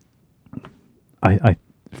 I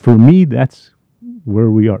for me, that's where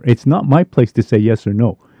we are. It's not my place to say yes or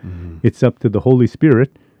no. It's up to the Holy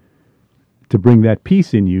Spirit to bring that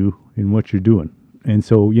peace in you in what you're doing. And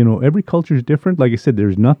so, every culture is different. Like I said,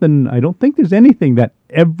 I don't think there's anything that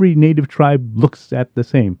every native tribe looks at the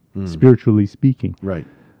same, spiritually speaking. Right.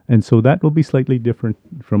 And so that will be slightly different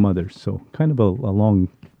from others. So kind of a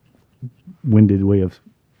long-winded way of,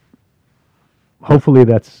 hopefully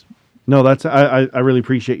that's... No, that's I really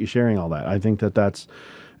appreciate you sharing all that. I think that's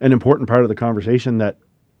an important part of the conversation, that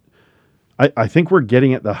I think we're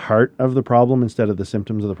getting at the heart of the problem instead of the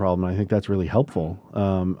symptoms of the problem. I think that's really helpful.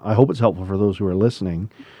 I hope it's helpful for those who are listening.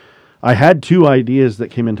 I had two ideas that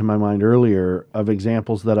came into my mind earlier of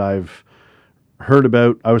examples that I've heard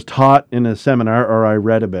about, I was taught in a seminar, or I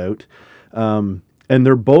read about, and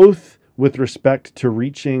they're both with respect to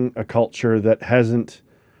reaching a culture that hasn't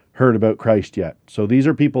heard about Christ yet. So these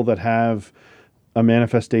are people that have a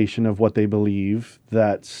manifestation of what they believe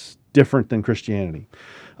that's different than Christianity.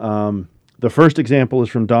 The first example is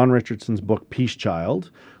from Don Richardson's book, Peace Child,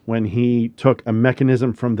 when he took a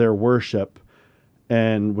mechanism from their worship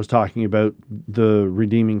and was talking about the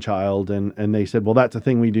redeeming child, and they said, well, that's a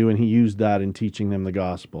thing we do, and he used that in teaching them the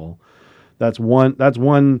gospel. That's one,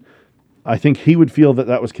 I think he would feel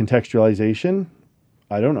that was contextualization.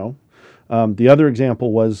 I don't know. The other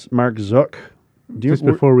example was Mark Zook. Just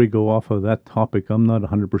before we go off of that topic, I'm not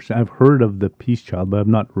 100%. I've heard of the Peace Child, but I've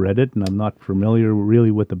not read it, and I'm not familiar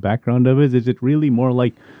really with the background of it. Is it really more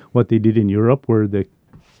like what they did in Europe, where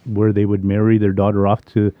they would marry their daughter off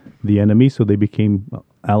to the enemy, so they became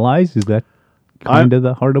allies? Is that kind of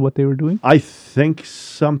the heart of what they were doing? I think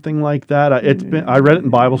something like that. I read it in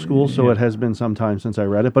Bible school, so it has been some time since I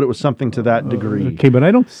read it, but it was something to that degree. Okay, but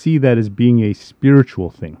I don't see that as being a spiritual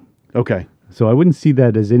thing. Okay. So I wouldn't see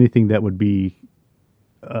that as anything that would be...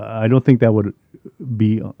 I don't think that would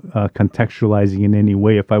be contextualizing in any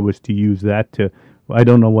way if I was to use that to... I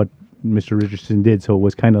don't know what Mr. Richardson did, so it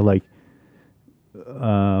was kind of like...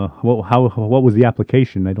 what was the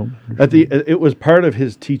application? I don't... It was part of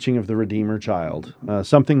his teaching of the Redeemer child,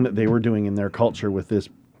 something that they were doing in their culture with this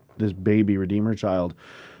baby Redeemer child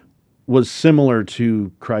was similar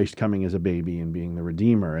to Christ coming as a baby and being the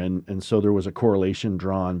Redeemer. And so there was a correlation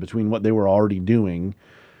drawn between what they were already doing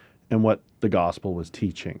and what the gospel was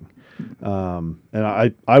teaching. And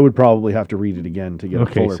I would probably have to read it again to get a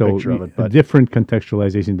fuller picture of it. But a different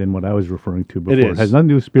contextualization than what I was referring to before. It is. It has nothing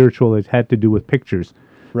to do with spiritual. It had to do with pictures.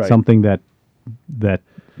 Right. Something that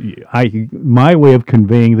my way of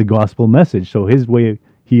conveying the gospel message. So his way,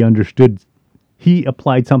 he understood, he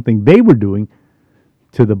applied something they were doing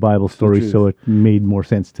to the Bible story, so it made more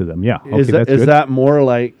sense to them. Yeah. Okay, is that more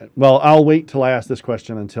like... Well, I'll wait till I ask this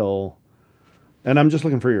question until... And I'm just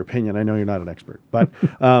looking for your opinion. I know you're not an expert. But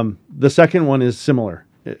the second one is similar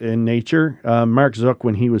in nature. Mark Zook,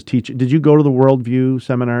 when he was teaching... Did you go to the Worldview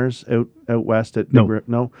seminars out west?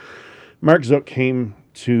 No? Mark Zook came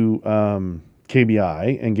to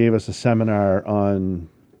KBI and gave us a seminar on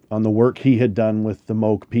the work he had done with the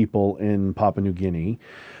Moke people in Papua New Guinea.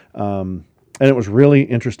 And it was really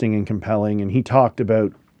interesting and compelling. And he talked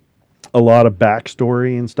about a lot of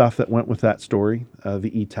backstory and stuff that went with that story, the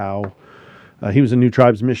Etau. He was a New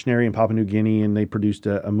Tribes missionary in Papua New Guinea, and they produced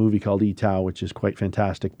a movie called Etau, which is quite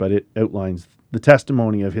fantastic, but it outlines the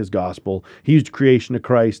testimony of his gospel. He used creation of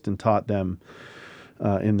Christ and taught them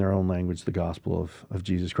in their own language the gospel of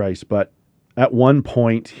Jesus Christ. But at one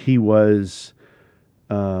point, he was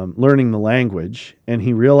learning the language, and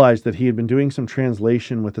he realized that he had been doing some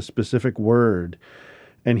translation with a specific word,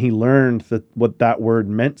 and he learned that what that word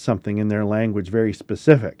meant something in their language very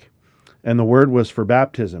specific. And the word was for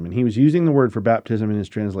baptism. And he was using the word for baptism in his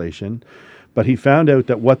translation. But he found out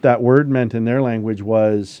that what that word meant in their language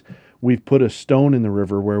was, we've put a stone in the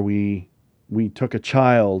river where we took a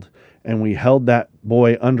child and we held that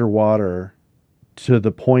boy underwater to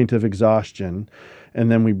the point of exhaustion.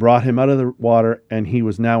 And then we brought him out of the water and he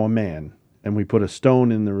was now a man. And we put a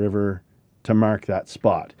stone in the river to mark that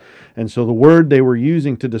spot. And so the word they were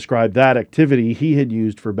using to describe that activity, he had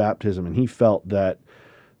used for baptism. And he felt that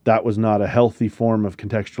that was not a healthy form of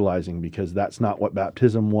contextualizing because that's not what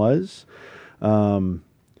baptism was.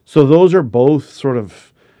 So those are both sort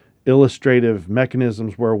of illustrative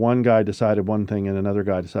mechanisms where one guy decided one thing and another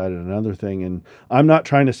guy decided another thing. And I'm not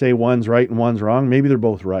trying to say one's right and one's wrong. Maybe they're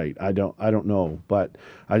both right. I don't know. But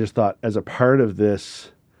I just thought as a part of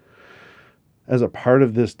this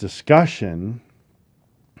discussion,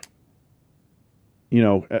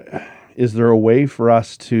 is there a way for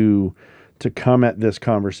us to come at this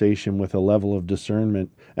conversation with a level of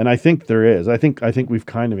discernment? And I think there is. I think we've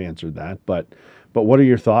kind of answered that. But what are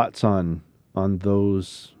your thoughts on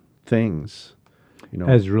those things?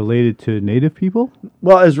 As related to Native people?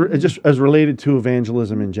 Well, as related to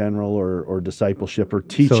evangelism in general, or discipleship, or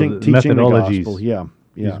teaching the gospel. Yeah,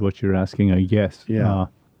 is what you're asking, I guess. Yeah,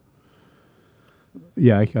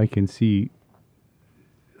 I can see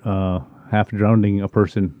half drowning a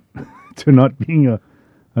person to not being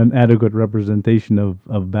an adequate representation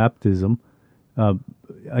of baptism.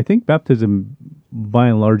 I think baptism, by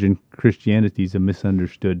and large, in Christianity is a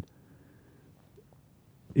misunderstood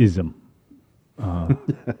ism.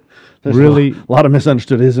 There's really, a lot of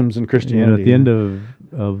misunderstood isms in Christianity. At the end of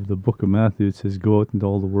the book of Matthew, it says, "Go out into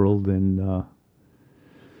all the world and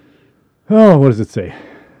what does it say?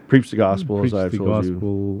 Preach the gospel as I have the told you,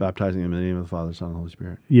 gospel. baptizing them in the name of the Father, Son, and Holy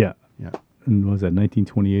Spirit." Yeah. And Yeah. was that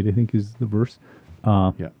 1928? I think is the verse.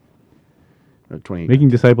 Yeah. 28. Making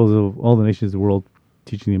disciples of all the nations of the world,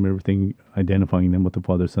 teaching them everything, identifying them with the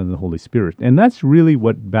Father, Son, and the Holy Spirit. And that's really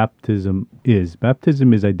what baptism is.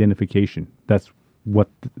 Baptism is identification. That's what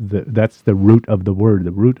that's the root of the word.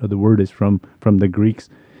 The root of the word is from the Greeks,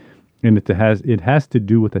 and it has to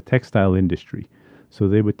do with the textile industry. So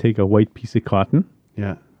they would take a white piece of cotton,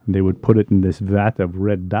 Yeah. and they would put it in this vat of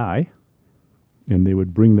red dye, and they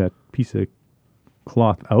would bring that piece of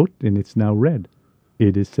cloth out, and it's now red.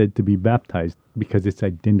 It is said to be baptized because it's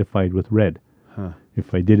identified with red. Huh.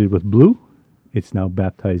 If I did it with blue, it's now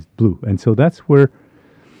baptized blue. And so that's where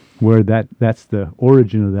that's the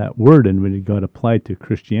origin of that word, and when it got applied to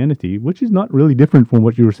Christianity, which is not really different from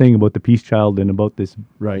what you were saying about the peace child and about this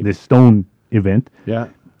stone event. Yeah.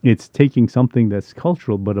 It's taking something that's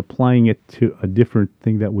cultural but applying it to a different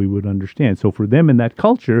thing that we would understand. So for them in that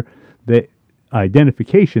culture, the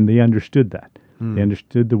identification, they understood that. They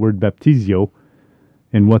understood the word baptizio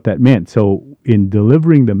and what that meant. So in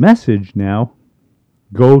delivering the message now,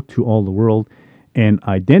 go to all the world and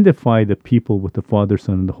identify the people with the Father,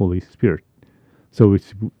 Son, and the Holy Spirit. So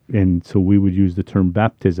so we would use the term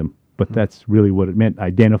baptism, but that's really what it meant,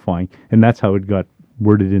 identifying. And that's how it got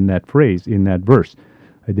worded in that phrase, in that verse,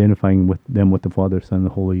 identifying with them with the Father, Son, and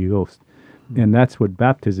the Holy Ghost. And that's what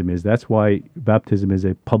baptism is. That's why baptism is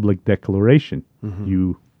a public declaration.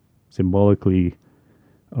 You symbolically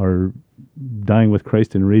are dying with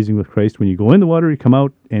Christ and raising with Christ. When you go in the water, you come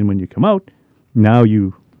out. And when you come out, now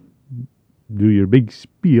you do your big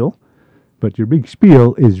spiel. But your big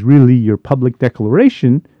spiel is really your public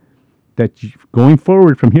declaration that going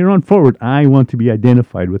forward, from here on forward, I want to be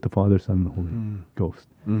identified with the Father, Son, and the Holy Ghost.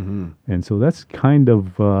 And so that's kind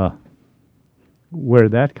of where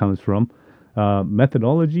that comes from.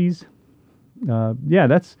 Methodologies,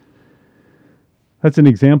 that's an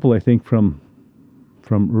example, I think, from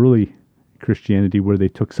early Christianity where they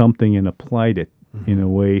took something and applied it in a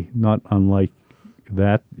way not unlike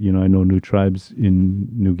that. I know New Tribes in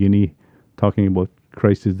New Guinea talking about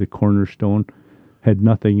Christ as the cornerstone had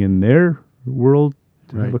nothing in their world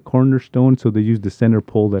to have a cornerstone, so they used the center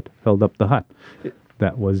pole that held up the hut.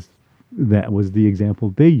 That was the example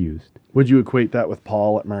they used. Would you equate that with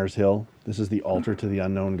Paul at Mars Hill? This is the altar to the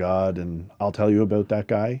unknown God, and I'll tell you about that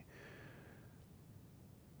guy.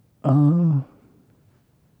 I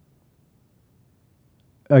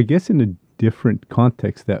guess in a different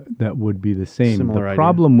context that would be the same. Similar the idea.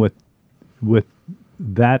 problem with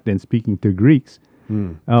that and speaking to Greeks,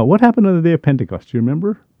 what happened on the day of Pentecost? Do you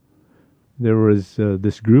remember? There was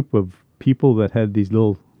this group of people that had these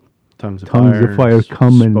little Tongues of fire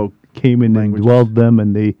came in languages. and dwelled them,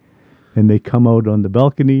 and they come out on the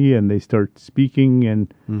balcony and they start speaking,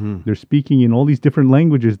 and they're speaking in all these different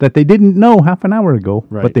languages that they didn't know half an hour ago,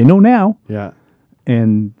 but they know now. Yeah.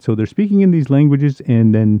 And so they're speaking in these languages,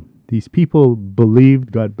 and then these people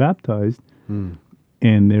believed, got baptized, and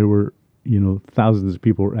there were, thousands of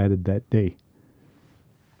people were added that day.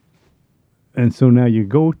 And so now you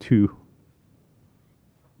go to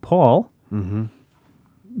Paul,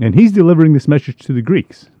 and he's delivering this message to the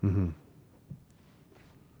Greeks. And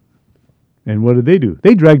what did they do?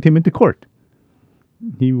 They dragged him into court.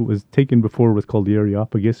 He was taken before what's called the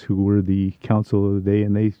Areopagus, who were the council of the day,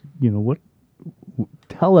 and they,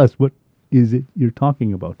 tell us what is it you're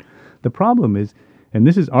talking about. The problem is And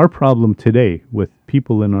this is our problem today with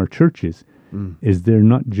people in our churches, is they're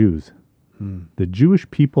not Jews. The Jewish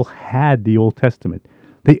people had the Old Testament.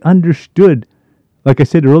 They understood, like I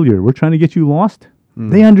said earlier, we're trying to get you lost.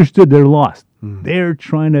 They understood they're lost. They're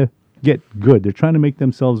trying to get good. They're trying to make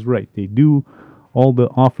themselves right. They do all the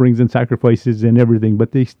offerings and sacrifices and everything,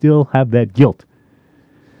 but they still have that guilt.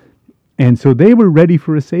 And so they were ready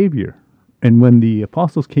for a Savior. And when the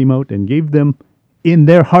apostles came out and gave them in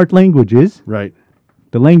their heart languages, Right.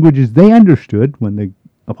 the languages they understood, when the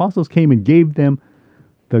apostles came and gave them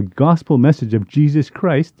the gospel message of Jesus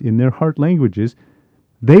Christ in their heart languages,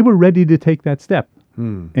 they were ready to take that step.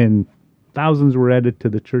 And thousands were added to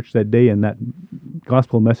the church that day, and that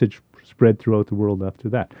gospel message spread throughout the world after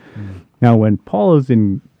that. Now, when Paul is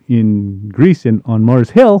in Greece on Mars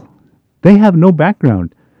Hill, they have no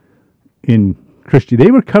background in Christianity.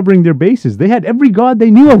 They were covering their bases. They had every god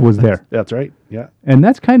they knew of was there. That's right. Yeah. And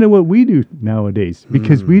that's kind of what we do nowadays,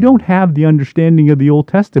 because we don't have the understanding of the Old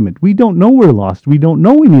Testament. We don't know we're lost. We don't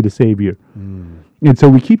know we need a Savior. And so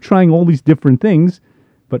we keep trying all these different things,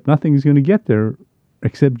 but nothing's going to get there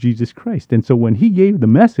except Jesus Christ. And so when he gave the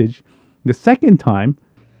message the second time,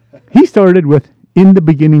 he started with, in the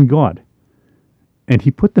beginning, God. And he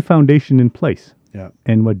put the foundation in place. Yeah.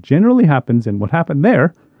 And what generally happens, and what happened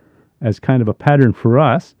there, as kind of a pattern for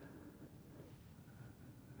us,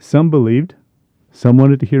 some believed, some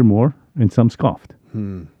wanted to hear more, and some scoffed.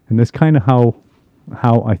 And that's kind of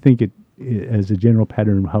how I think it, as a general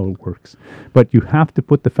pattern, how it works. But you have to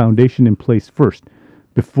put the foundation in place first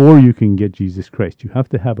before you can get Jesus Christ. You have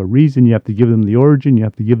to have a reason. You have to give them the origin. You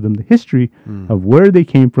have to give them the history of where they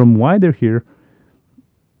came from, why they're here,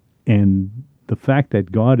 and the fact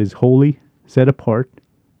that God is holy, set apart.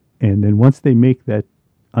 And then once they make that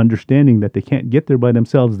understanding that they can't get there by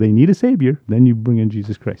themselves, they need a Savior, then you bring in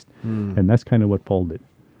Jesus Christ. And that's kind of what Paul did.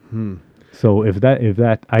 So if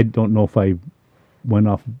that, I don't know if I went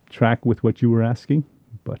off track with what you were asking,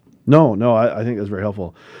 but No, I think that's very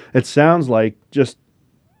helpful. It sounds like, just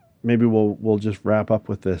maybe we'll just wrap up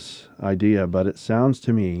with this idea, but it sounds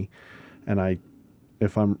to me, and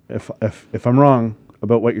if I'm wrong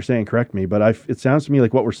about what you're saying, correct me, but it sounds to me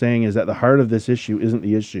like what we're saying is at the heart of this issue isn't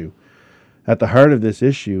the issue. At the heart of this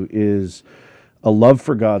issue is a love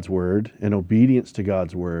for God's word, an obedience to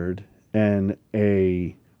God's word, and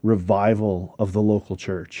a revival of the local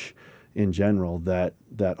church in general that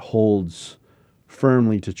holds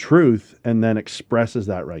firmly to truth and then expresses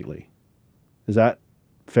that rightly. Is that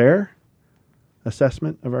fair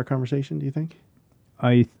assessment of our conversation, do you think?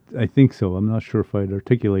 I think so. I'm not sure if I'd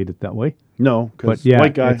articulate it that way. No, because yeah,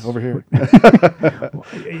 white guy over here.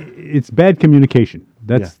 It's bad communication.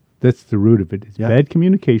 That's the root of it. It's bad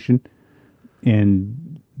communication,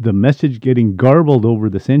 and the message getting garbled over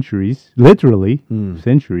the centuries, literally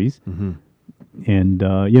centuries. And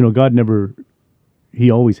God he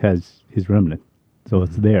always has his remnant, so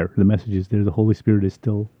it's there. The message is there. The Holy Spirit is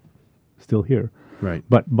still here. Right.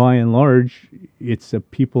 But by and large, it's a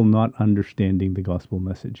people not understanding the gospel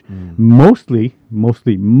message. Mostly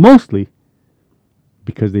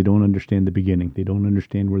because they don't understand the beginning. They don't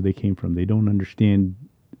understand where they came from. They don't understand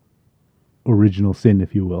original sin,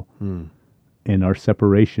 if you will, and our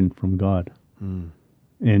separation from God.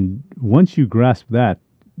 And once you grasp that,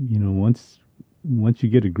 once you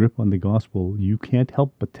get a grip on the gospel, you can't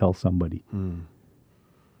help but tell somebody.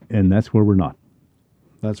 And that's where we're not.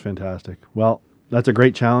 That's fantastic. Well, that's a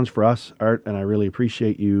great challenge for us, Art, and I really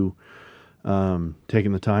appreciate you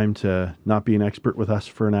taking the time to not be an expert with us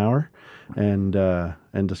for an hour and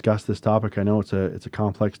discuss this topic. I know it's a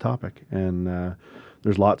complex topic, and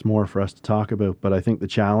there's lots more for us to talk about, but I think the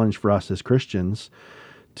challenge for us as Christians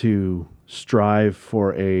to strive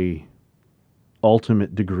for a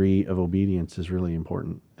ultimate degree of obedience is really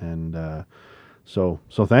important. And so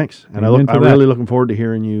thanks. And I'm really looking forward to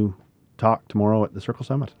hearing you talk tomorrow at the Circle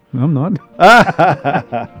Summit. I'm not.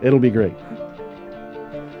 It'll be great.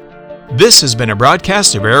 This has been a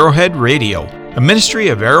broadcast of Arrowhead Radio, a ministry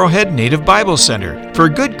of Arrowhead Native Bible Center. For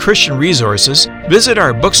good Christian resources, visit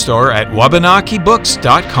our bookstore at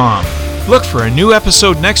wabanakibooks.com. Look for a new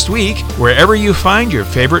episode next week wherever you find your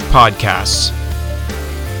favorite podcasts.